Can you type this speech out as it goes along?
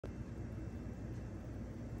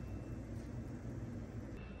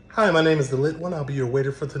Hi, my name is The Lit One. I'll be your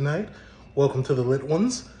waiter for tonight. Welcome to The Lit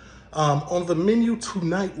Ones. On the menu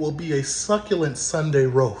tonight will be a succulent Sunday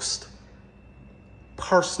roast.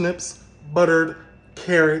 Parsnips, buttered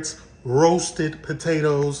carrots, roasted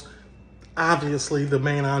potatoes, obviously the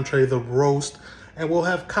main entree, the roast, and we'll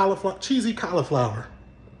have cauliflower, cheesy cauliflower.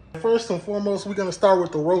 First and foremost, we're gonna start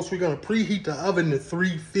with the roast. We're gonna preheat the oven to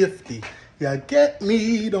 350. Yeah, get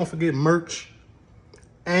me, don't forget merch.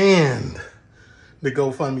 And the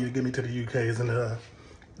GoFundMe to get me to the UK is in the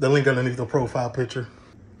link underneath the profile picture.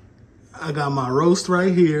 I got my roast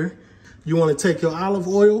right here. You want to take your olive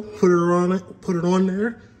oil, put it on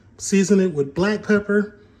there, season it with black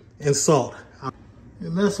pepper and salt.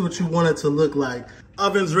 And that's what you want it to look like.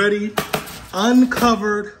 Oven's ready,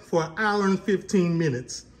 uncovered for an hour and 15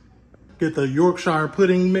 minutes. Get the Yorkshire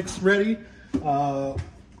pudding mix ready.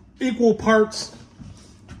 Equal parts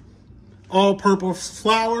all-purpose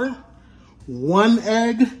flour, 1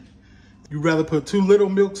 egg. You'd rather put too little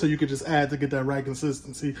milk so you could just add to get that right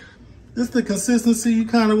consistency. This is the consistency you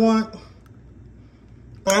kind of want.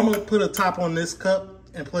 But I'm gonna put a top on this cup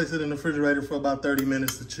and place it in the refrigerator for about 30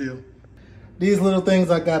 minutes to chill. These little things,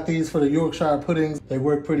 I got these for the Yorkshire puddings. They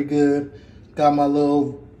work pretty good. Got my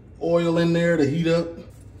little oil in there to heat up.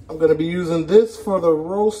 I'm gonna be using this for the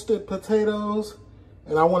roasted potatoes.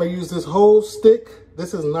 And I wanna use this whole stick.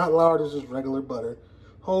 This is not lard, it's just regular butter.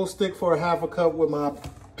 Whole stick for a half a cup with my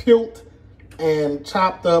peeled and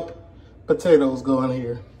chopped up potatoes going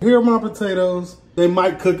here. Here are my potatoes. They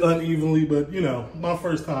might cook unevenly, but you know, my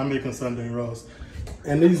first time making Sunday roast.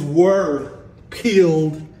 And these were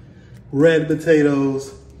peeled red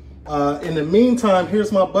potatoes. In the meantime,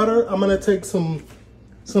 here's my butter. I'm gonna take some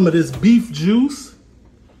of this beef juice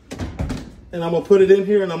and I'm gonna put it in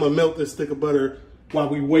here and I'm gonna melt this stick of butter while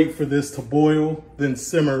we wait for this to boil, then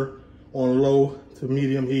simmer on low to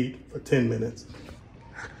medium heat for 10 minutes.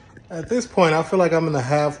 At this point, I feel like I'm at the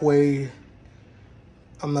halfway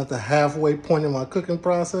point in my cooking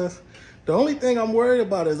process. The only thing I'm worried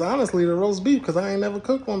about is honestly the roast beef, because I ain't never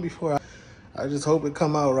cooked one before. I just hope it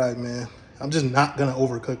come out right, man. I'm just not gonna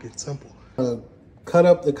overcook it, simple. Cut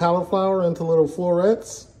up the cauliflower into little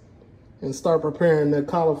florets and start preparing the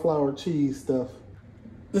cauliflower cheese stuff.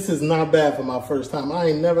 This is not bad for my first time. I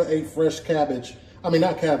ain't never ate fresh cabbage. I mean,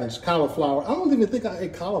 not cabbage, cauliflower. I don't even think I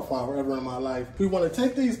ate cauliflower ever in my life. We want to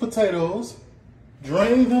take these potatoes,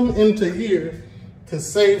 drain them into here to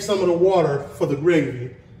save some of the water for the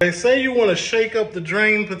gravy. They say you want to shake up the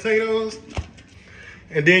drained potatoes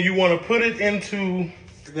and then you want to put it into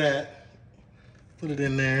that, put it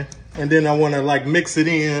in there. And then I want to like mix it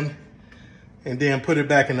in and then put it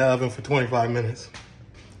back in the oven for 25 minutes.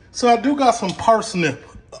 So I do got some parsnip.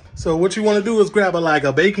 So what you want to do is grab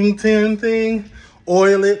a baking tin thing,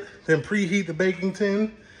 oil it, then preheat the baking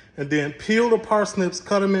tin, and then peel the parsnips,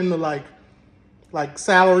 cut them into like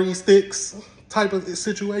celery sticks type of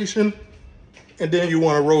situation. And then you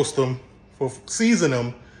want to roast them, season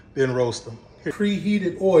them, then roast them.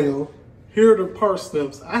 Preheated oil, here are the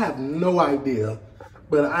parsnips. I have no idea,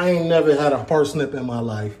 but I ain't never had a parsnip in my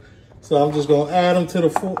life. So I'm just gonna add them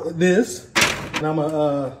to this, and I'm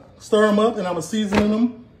gonna stir them up and I'm gonna season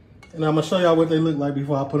them. And I'm gonna show y'all what they look like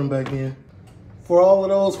before I put them back in. For all of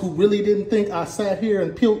those who really didn't think I sat here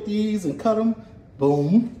and peeled these and cut them,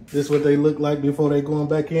 boom. This is what they look like before they going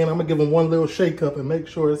back in. I'm gonna give them one little shake up and make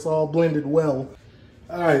sure it's all blended well.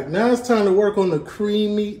 All right, now it's time to work on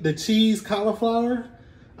the cheese cauliflower.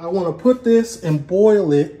 I wanna put this and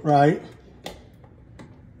boil it, right?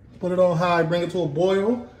 Put it on high, bring it to a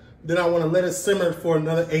boil. Then I wanna let it simmer for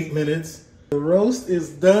another 8 minutes. The roast is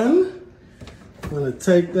done. I'm gonna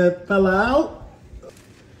take that fella out.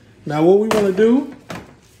 Now what we wanna do,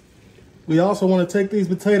 we also wanna take these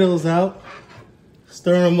potatoes out,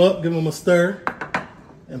 stir them up, give them a stir,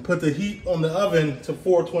 and put the heat on the oven to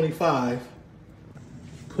 425.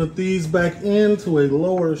 Put these back into a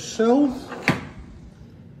lower shelf.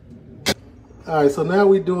 All right, so now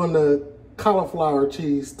we're doing the cauliflower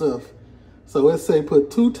cheese stuff. So let's say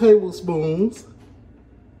put 2 tablespoons.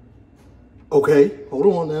 Okay, hold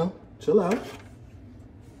on now, chill out.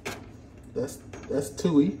 That's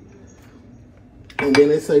 2. And then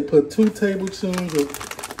they say put 2 tablespoons of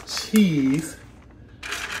cheese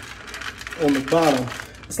on the bottom.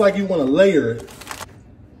 It's like you want to layer it.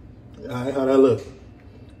 All right, how that look?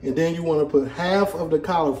 And then you want to put half of the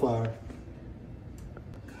cauliflower.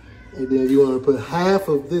 And then you want to put half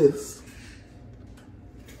of this.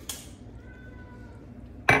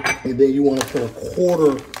 And then you want to put a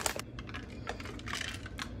quarter.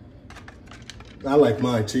 I like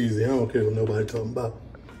mine cheesy. I don't care what nobody talking about.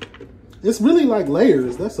 It's really like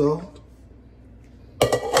layers, that's all.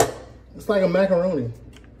 It's like a macaroni.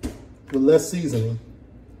 with less seasoning.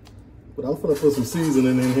 But I'm gonna put some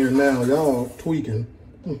seasoning in here now. Y'all tweaking.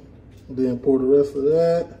 Then pour the rest of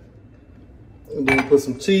that. And then put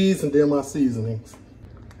some cheese and then my seasonings.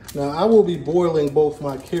 Now I will be boiling both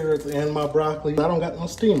my carrots and my broccoli. I don't got no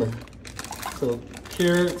steamer. So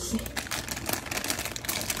carrots.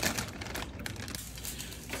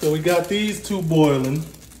 So we got these two boiling.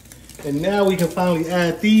 And now we can finally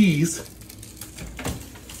add these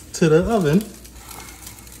to the oven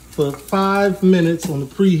for 5 minutes on the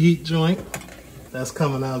preheat joint. That's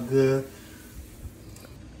coming out good.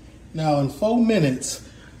 Now in 4 minutes,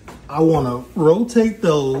 I wanna rotate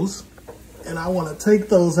those and I wanna take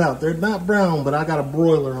those out. They're not brown, but I got a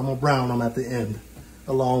broiler. I'm gonna brown them at the end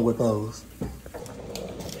along with those.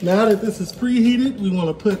 Now that this is preheated, we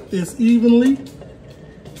wanna put this evenly.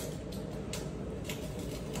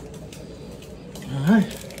 All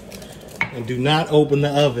right. And do not open the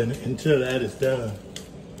oven until that is done.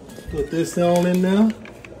 Put this on in now.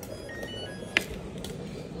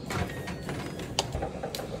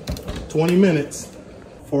 20 minutes.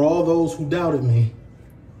 For all those who doubted me,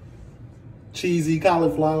 cheesy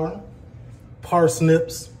cauliflower,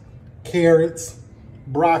 parsnips, carrots,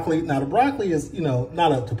 broccoli. Now the broccoli is, you know,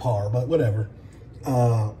 not up to par, but whatever.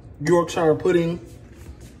 Yorkshire pudding,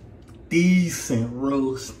 decent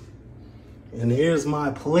roast. And here's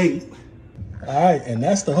my plate. All right, and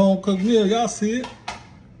that's the home cooked meal. Y'all see it?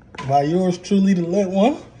 By yours truly, the lit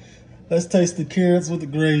one. Let's taste the carrots with the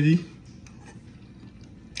gravy.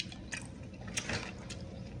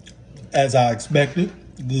 As I expected,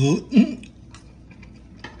 good.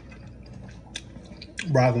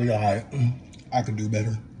 Broccoli, all right. I could do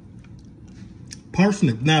better.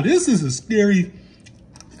 Parsnip. Now this is a scary.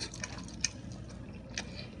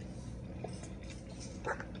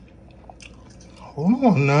 Hold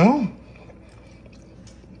on now.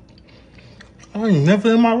 I ain't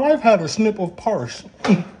never in my life had a snip of parse.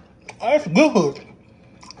 That's good.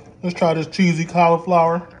 Let's try this cheesy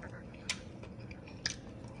cauliflower.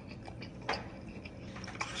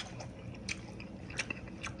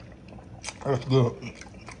 That's good.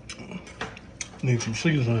 Need some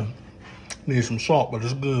seasoning. Need some salt, but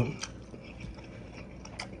it's good.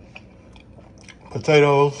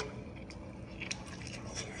 Potatoes.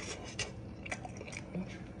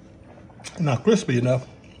 Not crispy enough,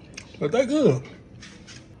 but they're good.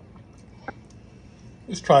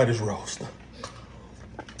 Let's try this roast.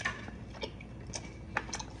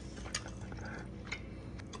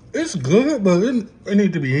 It's good, but it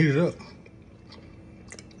needs to be heated up.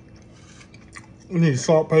 We need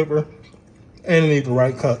salt, pepper, and it needs the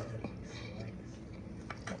right cut.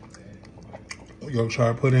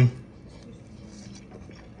 Yorkshire pudding.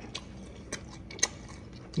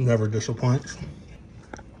 Never disappoints.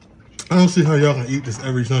 I don't see how y'all can eat this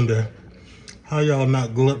every Sunday. How y'all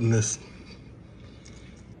not gluttonous?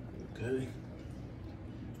 Okay.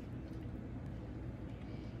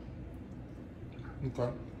 Okay.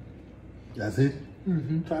 That's it?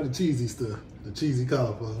 Mm-hmm. Try the cheesy stuff. The cheesy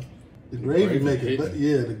cauliflower. The gravy make it, but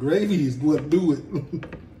yeah, the gravy is what do it.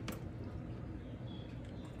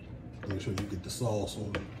 Make sure you get the sauce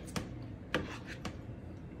on it.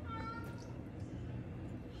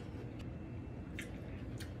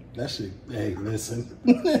 That shit, hey, listen.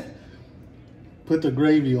 Put the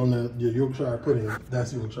gravy on your Yorkshire pudding.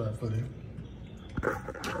 That's Yorkshire pudding.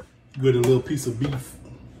 With a little piece of beef.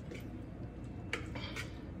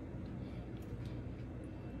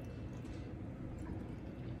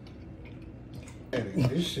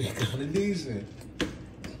 This shit kinda decent.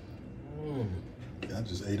 I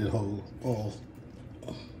just ate it whole. Pause.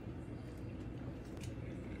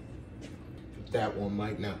 That one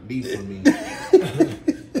might not be for me.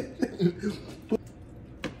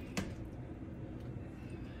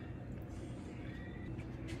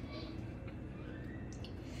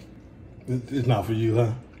 It's not for you,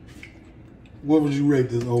 huh? What would you rate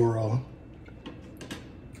this overall?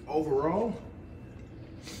 Overall,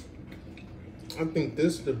 I think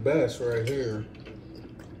this is the best right here.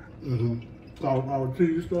 Mm-hmm. Our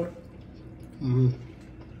cheese stuff? Mm-hmm.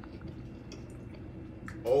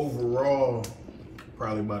 Overall,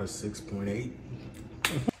 probably about a 6.8.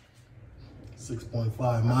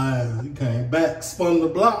 6.5 miles. He came back, spun the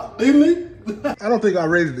block, didn't he? I don't think I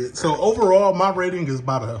rated it. So overall, my rating is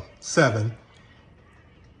about a 7.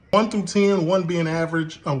 1 through 10, 1 being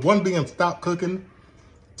average, 1 being stop cooking,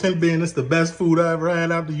 10 being it's the best food I ever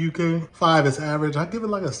had out the UK. 5 is average. I give it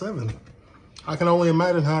like a 7. I can only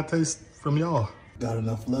imagine how it tastes from y'all. Got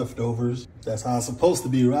enough leftovers. That's how it's supposed to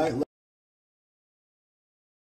be, right?